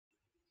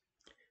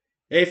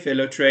Hey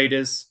fellow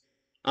traders,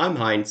 I'm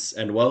Heinz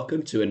and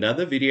welcome to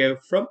another video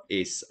from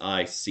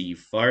SIC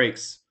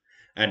Forex.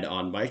 And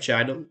on my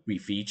channel, we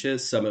feature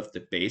some of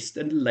the best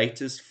and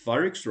latest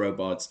Forex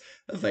robots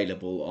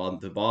available on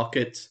the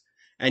market.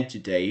 And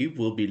today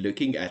we'll be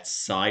looking at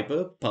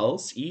Cyber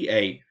Pulse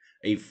EA,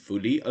 a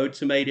fully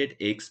automated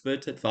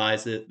expert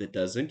advisor that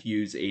doesn't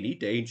use any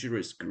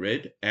dangerous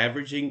grid,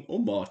 averaging, or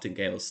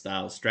martingale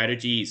style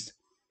strategies.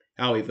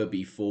 However,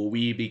 before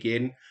we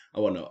begin, I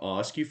want to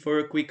ask you for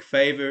a quick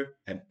favor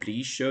and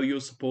please show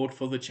your support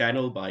for the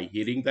channel by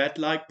hitting that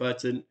like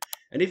button.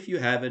 And if you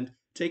haven't,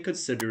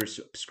 consider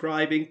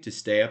subscribing to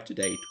stay up to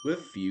date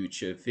with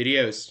future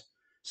videos.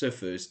 So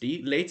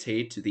firstly, let's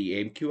head to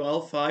the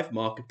MQL5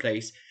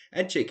 marketplace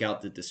and check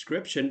out the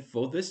description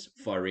for this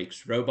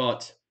Forex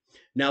robot.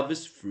 Now,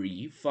 this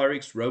free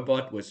Forex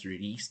robot was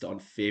released on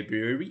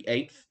February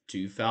 8th,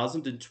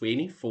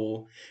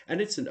 2024,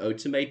 and it's an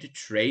automated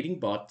trading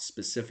bot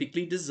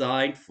specifically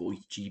designed for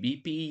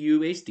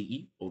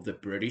GBPUSD, or the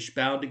British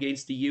pound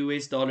against the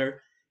US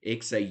dollar,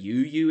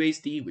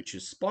 XAUUSD, which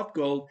is spot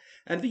gold,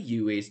 and the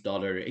US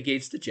dollar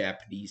against the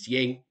Japanese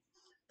yen.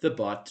 The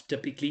bot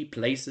typically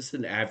places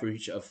an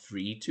average of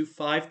 3 to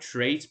 5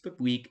 trades per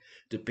week,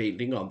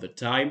 depending on the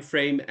time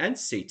frame and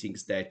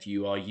settings that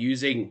you are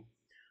using.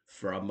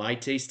 From my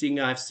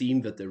testing, I've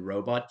seen that the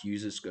robot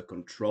uses a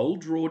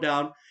controlled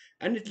drawdown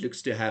and it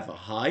looks to have a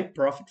high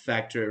profit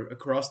factor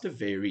across the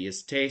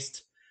various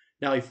tests.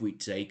 Now, if we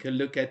take a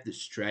look at the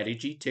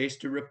strategy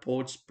tester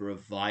reports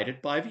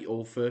provided by the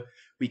author,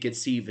 we can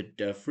see the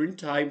different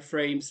time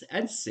frames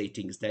and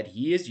settings that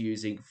he is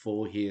using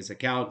for his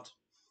account.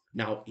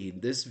 Now,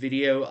 in this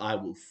video, I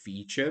will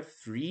feature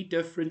 3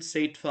 different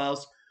set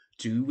files,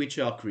 2 which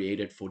are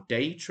created for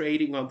day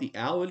trading on the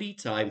hourly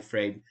time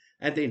frame,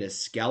 and then a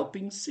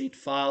scalping set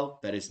file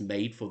that is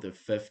made for the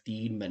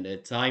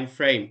 15-minute time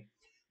frame.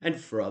 And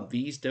from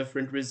these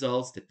different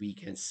results that we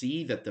can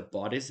see that the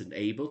bot is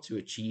able to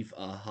achieve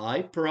a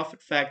high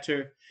profit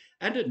factor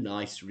and a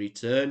nice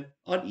return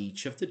on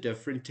each of the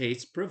different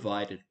tests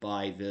provided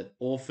by the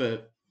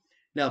author.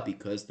 Now,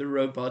 because the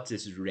robot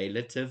is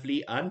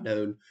relatively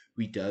unknown,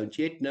 we don't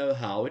yet know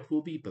how it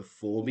will be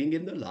performing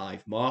in the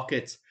live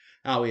market.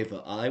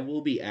 However, I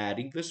will be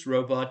adding this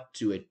robot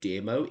to a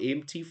demo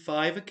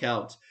MT5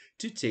 account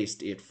to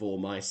test it for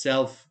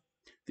myself.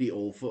 The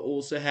author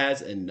also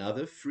has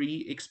another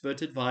free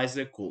expert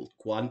advisor called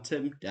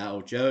Quantum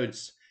Dow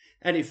Jones.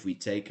 And if we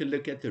take a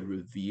look at the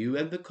review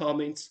and the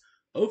comments,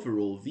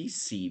 overall these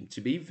seem to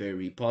be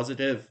very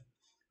positive.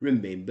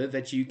 Remember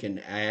that you can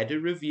add a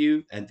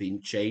review and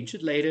then change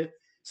it later,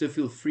 so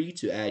feel free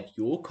to add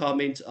your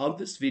comment on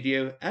this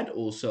video and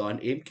also on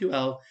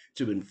MQL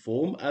to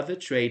inform other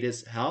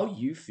traders how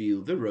you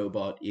feel the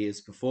robot is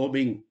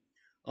performing.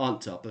 On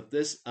top of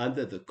this,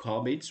 under the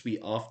comments, we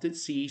often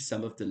see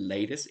some of the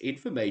latest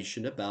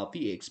information about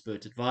the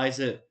expert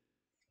advisor,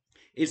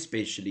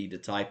 especially the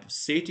type of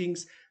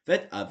settings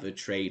that other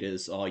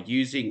traders are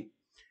using.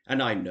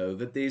 And I know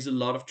that there's a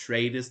lot of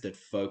traders that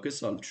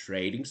focus on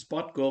trading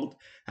spot gold.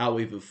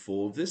 However,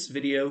 for this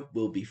video,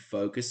 we'll be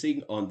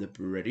focusing on the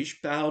British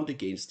pound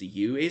against the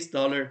US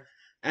dollar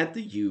and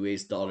the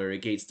US dollar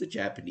against the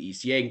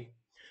Japanese yen.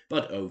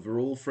 But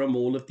overall, from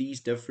all of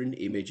these different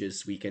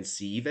images, we can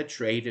see that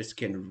traders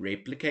can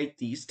replicate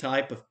these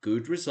type of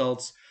good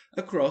results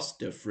across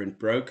different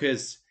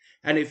brokers.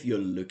 And if you're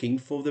looking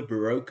for the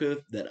broker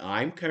that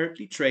I'm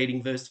currently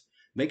trading with,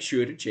 make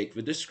sure to check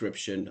the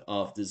description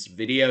of this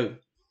video.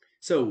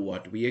 So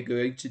what we are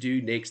going to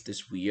do next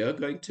is we are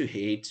going to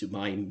head to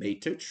my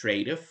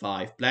MetaTrader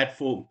 5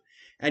 platform.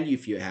 And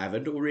if you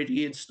haven't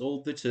already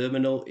installed the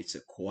terminal, it's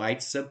a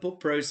quite simple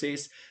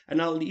process, and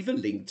I'll leave a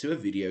link to a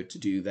video to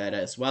do that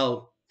as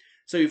well.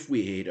 So if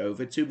we head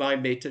over to my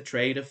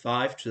MetaTrader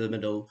 5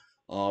 terminal,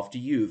 after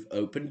you've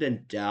opened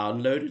and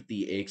downloaded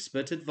the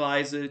Expert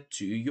Advisor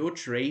to your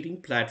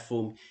trading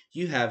platform,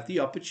 you have the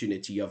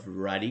opportunity of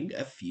running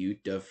a few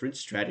different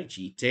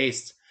strategy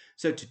tests.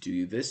 So to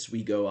do this,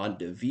 we go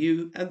under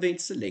View and then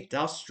select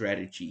our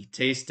strategy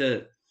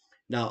tester.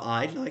 Now,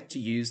 I like to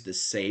use the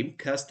same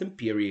custom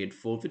period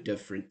for the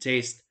different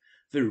tests.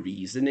 The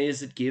reason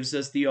is it gives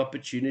us the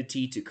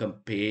opportunity to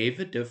compare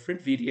the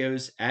different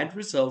videos and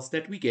results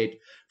that we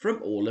get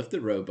from all of the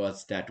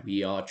robots that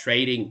we are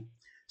trading.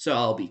 So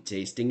I'll be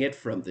testing it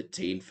from the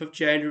 10th of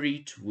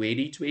January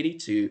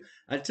 2022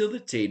 until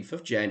the 10th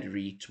of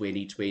January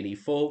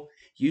 2024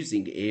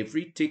 using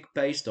every tick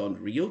based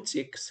on real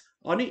ticks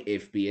on a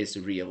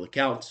FBS Real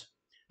account.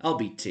 I'll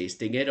be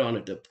testing it on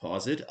a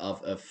deposit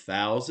of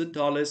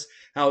 $1,000.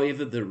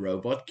 However, the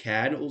robot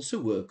can also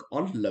work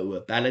on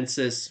lower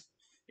balances.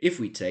 If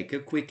we take a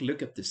quick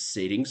look at the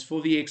settings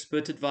for the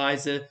Expert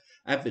Advisor,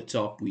 at the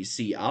top we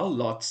see our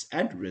lots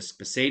and risk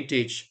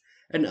percentage.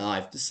 And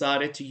I've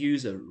decided to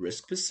use a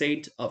risk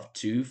percent of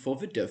 2 for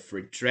the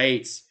different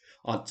trades.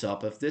 On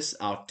top of this,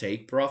 our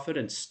take profit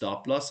and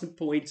stop loss and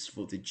points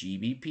for the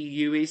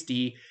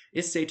GBPUSD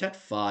is set at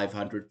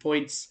 500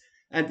 points.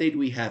 And then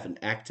we have an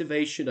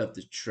activation of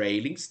the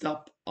trailing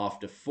stop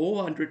after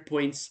 400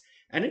 points,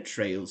 and it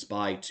trails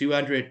by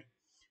 200.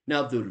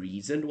 Now, the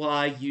reason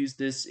why I use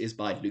this is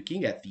by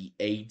looking at the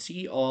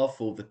ATR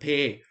for the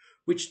pair,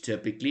 which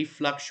typically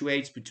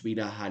fluctuates between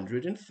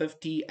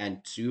 150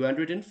 and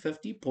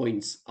 250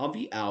 points on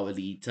the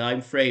hourly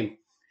time frame.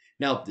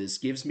 Now, this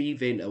gives me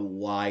then a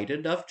wide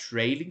enough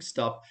trailing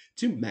stop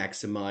to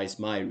maximize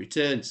my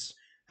returns.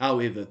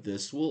 However,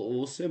 this will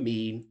also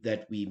mean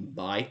that we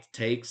might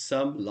take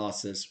some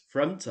losses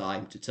from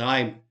time to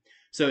time.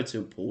 So it's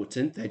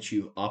important that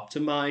you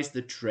optimize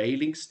the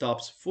trailing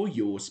stops for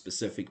your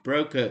specific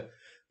broker.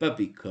 But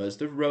because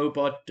the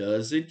robot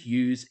doesn't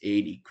use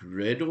any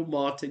grid or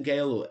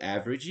martingale or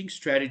averaging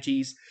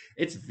strategies,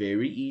 it's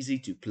very easy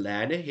to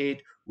plan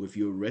ahead with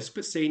your risk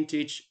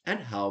percentage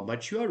and how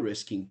much you are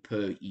risking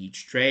per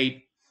each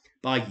trade.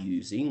 By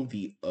using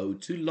the O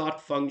to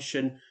lot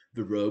function,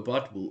 the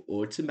robot will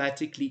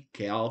automatically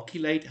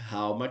calculate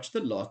how much the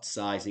lot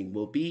sizing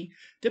will be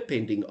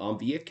depending on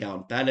the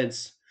account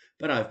balance.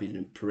 But I've been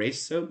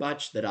impressed so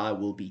much that I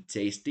will be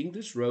testing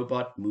this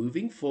robot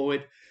moving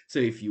forward. So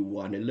if you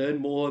want to learn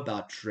more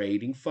about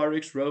trading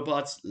Forex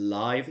robots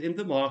live in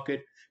the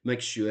market,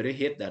 make sure to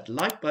hit that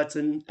like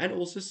button and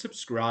also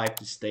subscribe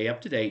to stay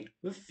up to date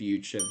with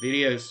future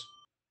videos.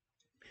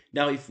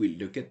 Now, if we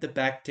look at the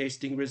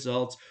backtesting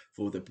results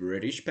for the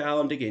British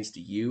pound against the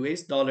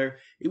US dollar,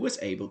 it was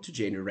able to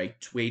generate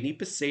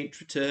 20%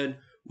 return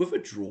with a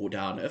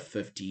drawdown of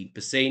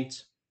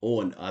 15%,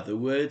 or in other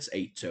words,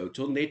 a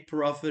total net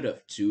profit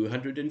of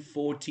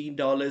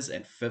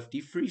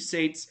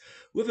 $214.53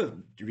 with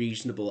a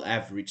reasonable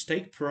average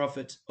take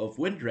profit of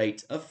win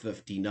rate of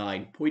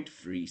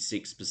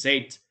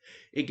 59.36%.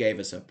 It gave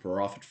us a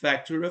profit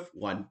factor of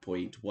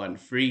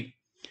 1.13.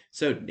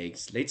 So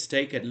next, let's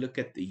take a look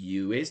at the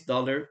US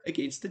dollar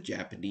against the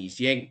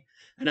Japanese yen.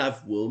 And I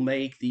will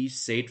make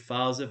these set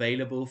files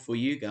available for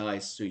you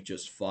guys, so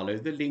just follow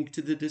the link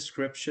to the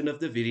description of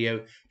the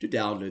video to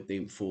download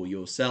them for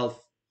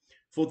yourself.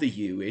 For the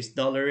US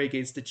dollar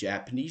against the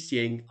Japanese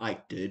yen, I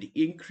did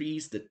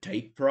increase the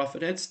take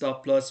profit and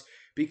stop loss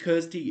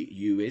because the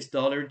US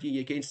dollar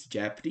against the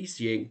Japanese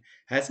yen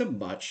has a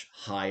much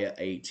higher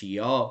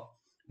ATR.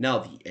 Now,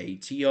 the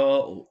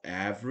ATR, or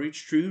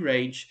average true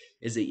range,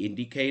 is an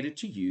indicator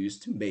to use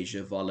to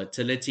measure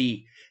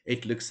volatility.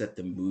 It looks at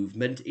the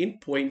movement in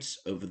points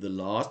over the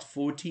last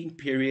 14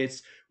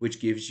 periods, which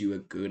gives you a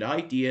good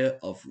idea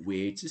of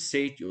where to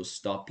set your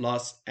stop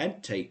loss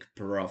and take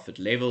profit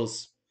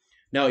levels.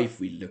 Now, if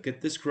we look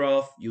at this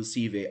graph, you'll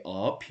see there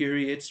are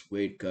periods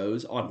where it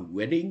goes on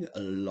winning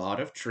a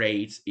lot of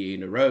trades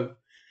in a row.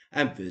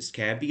 And this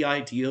can be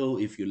ideal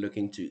if you're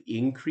looking to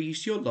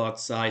increase your lot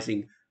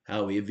sizing.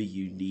 However,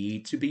 you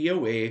need to be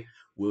aware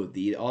with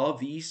the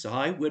RV's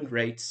high win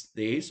rates,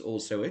 there's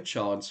also a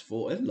chance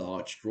for a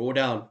large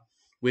drawdown,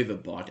 where the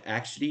bot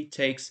actually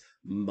takes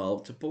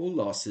multiple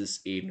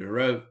losses in a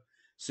row.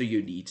 So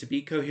you need to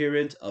be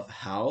coherent of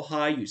how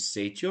high you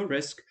set your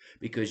risk,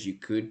 because you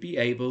could be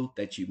able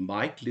that you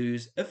might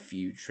lose a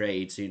few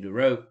trades in a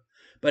row.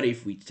 But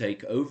if we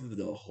take over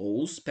the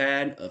whole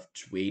span of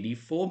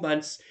 24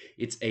 months,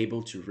 it's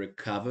able to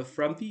recover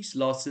from these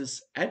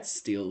losses and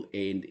still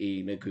end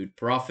in a good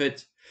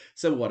profit.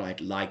 So what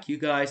I'd like you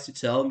guys to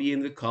tell me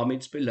in the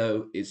comments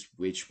below is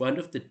which one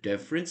of the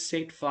different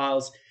set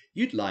files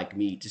you'd like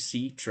me to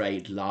see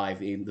trade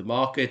live in the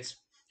market.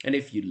 And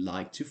if you'd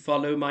like to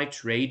follow my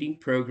trading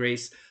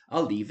progress,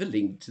 I'll leave a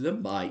link to the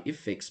My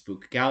FX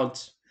book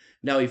account.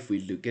 Now, if we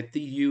look at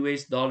the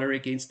US dollar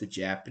against the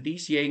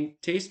Japanese yen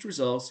test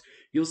results,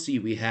 you'll see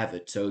we have a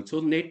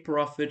total net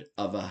profit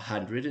of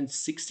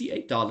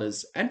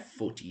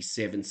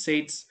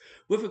 $168.47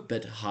 with a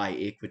bit high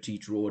equity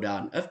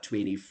drawdown of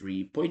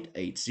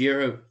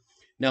 23.80.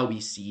 Now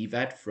we see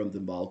that from the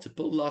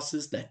multiple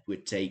losses that were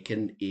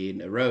taken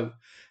in a row.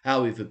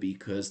 However,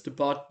 because the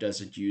bot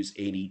doesn't use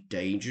any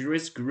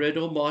dangerous grid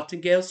or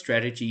martingale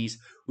strategies,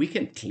 we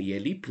can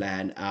clearly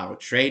plan our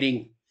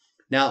trading.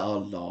 Now, our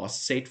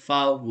last set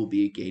file will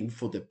be again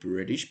for the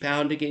British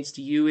pound against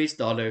the US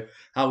dollar,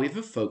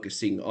 however,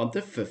 focusing on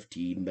the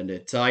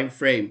 15-minute time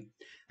frame.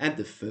 And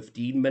the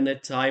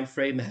 15-minute time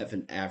frame have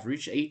an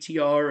average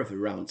ATR of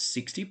around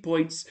 60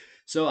 points,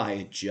 so I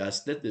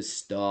adjusted the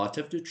start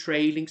of the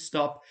trailing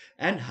stop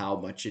and how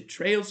much it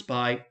trails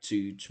by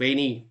to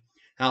 20.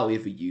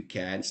 However, you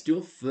can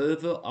still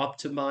further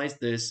optimize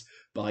this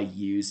by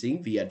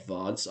using the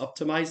advanced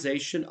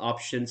optimization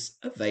options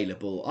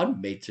available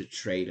on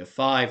MetaTrader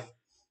 5.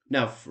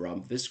 Now,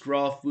 from this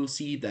graph, we'll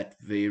see that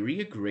very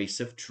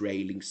aggressive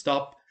trailing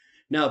stop.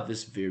 Now,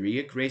 this very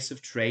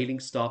aggressive trailing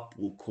stop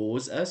will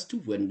cause us to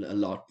win a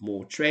lot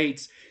more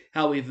trades.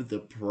 However, the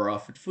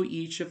profit for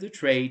each of the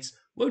trades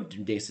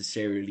won't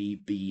necessarily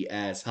be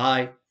as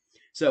high.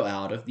 So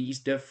out of these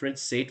different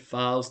set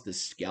files, the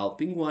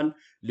scalping one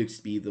looks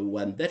to be the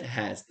one that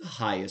has the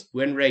highest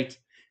win rate.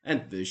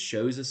 And this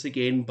shows us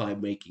again by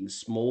making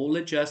small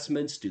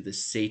adjustments to the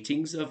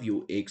settings of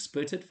your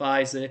expert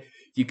advisor,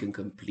 you can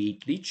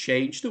completely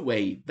change the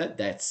way that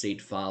that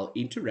set file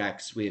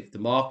interacts with the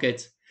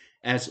market.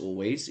 As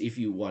always, if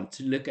you want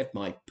to look at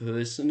my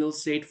personal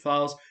set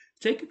files,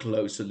 take a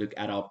closer look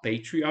at our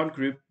Patreon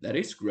group that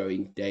is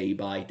growing day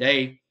by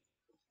day.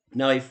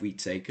 Now, if we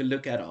take a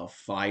look at our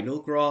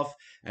final graph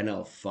and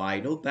our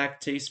final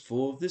backtest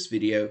for this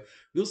video,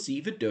 we'll see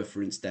the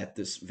difference that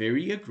this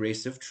very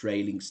aggressive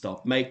trailing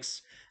stop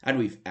makes. And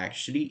we've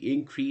actually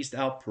increased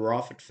our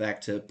profit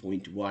factor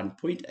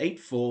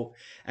 0.184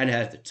 and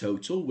had the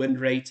total win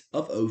rate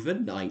of over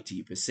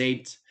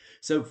 90%.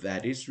 So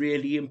that is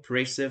really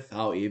impressive.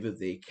 However,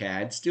 there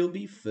can still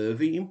be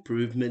further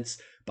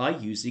improvements by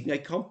using a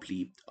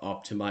complete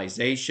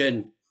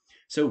optimization.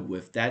 So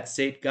with that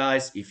said,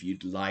 guys, if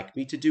you'd like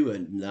me to do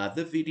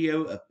another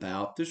video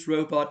about this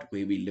robot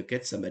where we look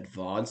at some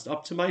advanced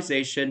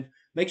optimization,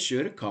 make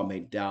sure to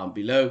comment down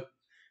below.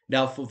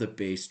 Now, for the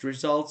best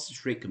results,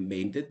 it's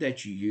recommended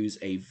that you use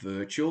a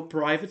virtual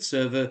private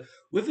server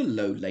with a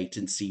low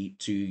latency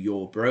to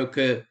your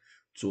broker.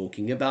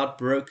 Talking about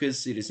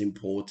brokers, it is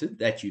important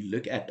that you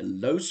look at a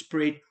low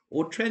spread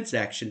or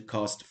transaction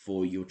cost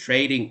for your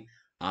trading.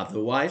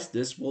 Otherwise,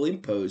 this will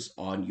impose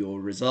on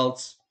your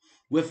results.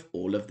 With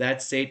all of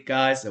that said,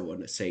 guys, I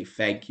want to say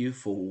thank you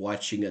for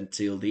watching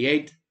until the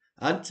end.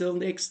 Until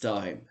next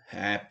time,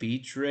 happy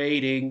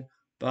trading.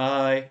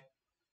 Bye.